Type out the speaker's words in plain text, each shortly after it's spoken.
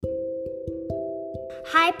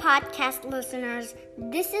Hi, podcast listeners.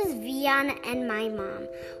 This is Viaan and my mom.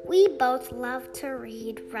 We both love to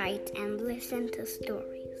read, write, and listen to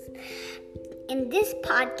stories. In this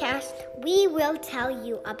podcast, we will tell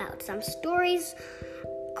you about some stories,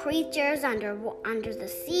 creatures under the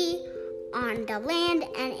sea, on the land,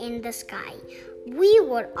 and in the sky. We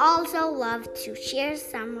would also love to share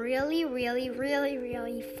some really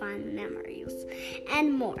fun memories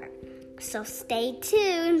and more. So stay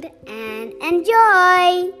tuned and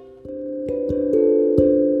enjoy!